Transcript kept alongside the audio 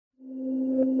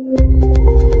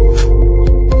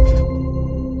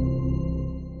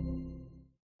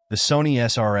The Sony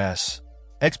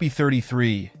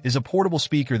SRS-XE300 is a portable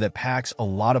speaker that packs a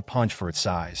lot of punch for its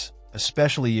size,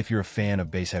 especially if you're a fan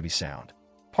of bass-heavy sound.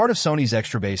 Part of Sony's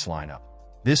extra bass lineup,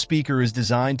 this speaker is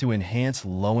designed to enhance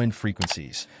low-end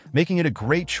frequencies, making it a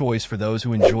great choice for those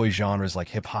who enjoy genres like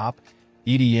hip-hop,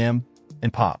 EDM,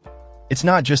 and pop. It's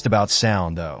not just about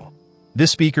sound, though.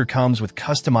 This speaker comes with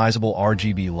customizable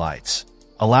RGB lights,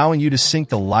 allowing you to sync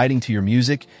the lighting to your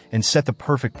music and set the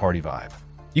perfect party vibe.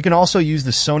 You can also use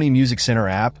the Sony Music Center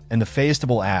app and the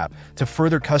Faceable app to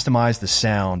further customize the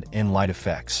sound and light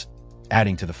effects,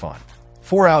 adding to the fun.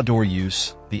 For outdoor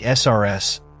use, the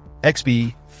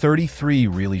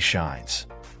SRS-XE300 really shines.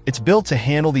 It's built to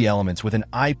handle the elements with an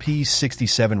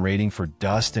IP67 rating for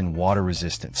dust and water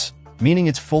resistance, meaning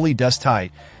it's fully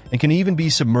dust-tight and can even be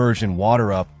submerged in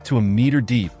water up to a meter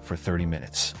deep for 30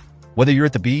 minutes. Whether you're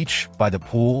at the beach, by the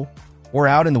pool, or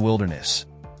out in the wilderness,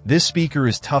 this speaker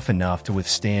is tough enough to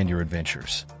withstand your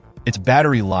adventures. Its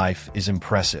battery life is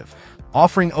impressive,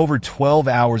 offering over 12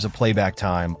 hours of playback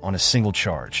time on a single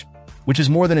charge, which is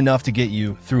more than enough to get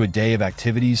you through a day of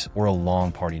activities or a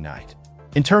long party night.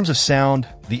 In terms of sound,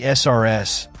 the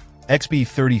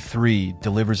SRS-XE300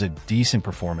 delivers a decent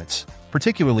performance,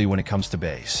 particularly when it comes to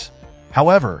bass.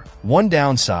 However, one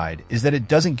downside is that it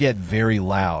doesn't get very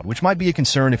loud, which might be a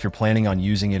concern if you're planning on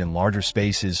using it in larger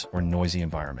spaces or noisy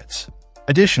environments.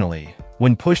 Additionally,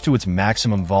 when pushed to its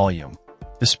maximum volume,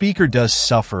 the speaker does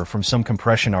suffer from some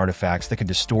compression artifacts that can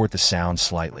distort the sound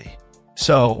slightly.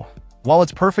 So, while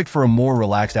it's perfect for a more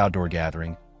relaxed outdoor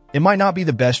gathering, it might not be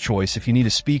the best choice if you need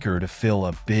a speaker to fill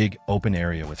a big open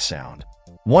area with sound.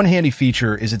 One handy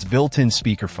feature is its built-in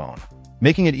speakerphone,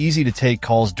 making it easy to take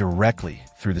calls directly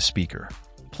through the speaker.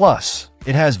 Plus,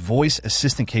 it has voice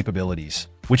assistant capabilities,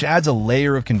 which adds a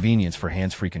layer of convenience for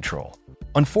hands-free control.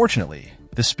 Unfortunately,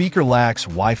 the speaker lacks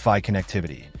Wi-Fi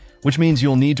connectivity, which means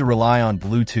you'll need to rely on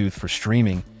Bluetooth for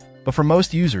streaming, but for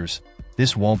most users,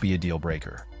 this won't be a deal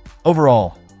breaker.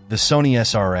 Overall, the Sony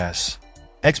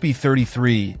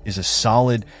SRS-XE300 is a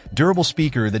solid, durable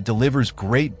speaker that delivers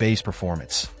great bass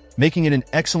performance, making it an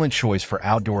excellent choice for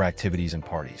outdoor activities and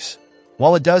parties.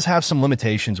 While it does have some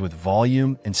limitations with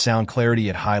volume and sound clarity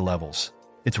at high levels,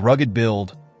 its rugged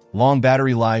build, long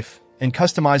battery life, and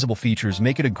customizable features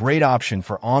make it a great option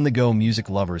for on-the-go music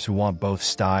lovers who want both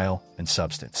style and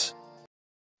substance.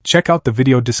 Check out the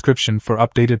video description for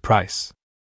updated price.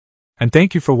 And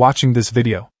thank you for watching this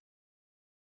video.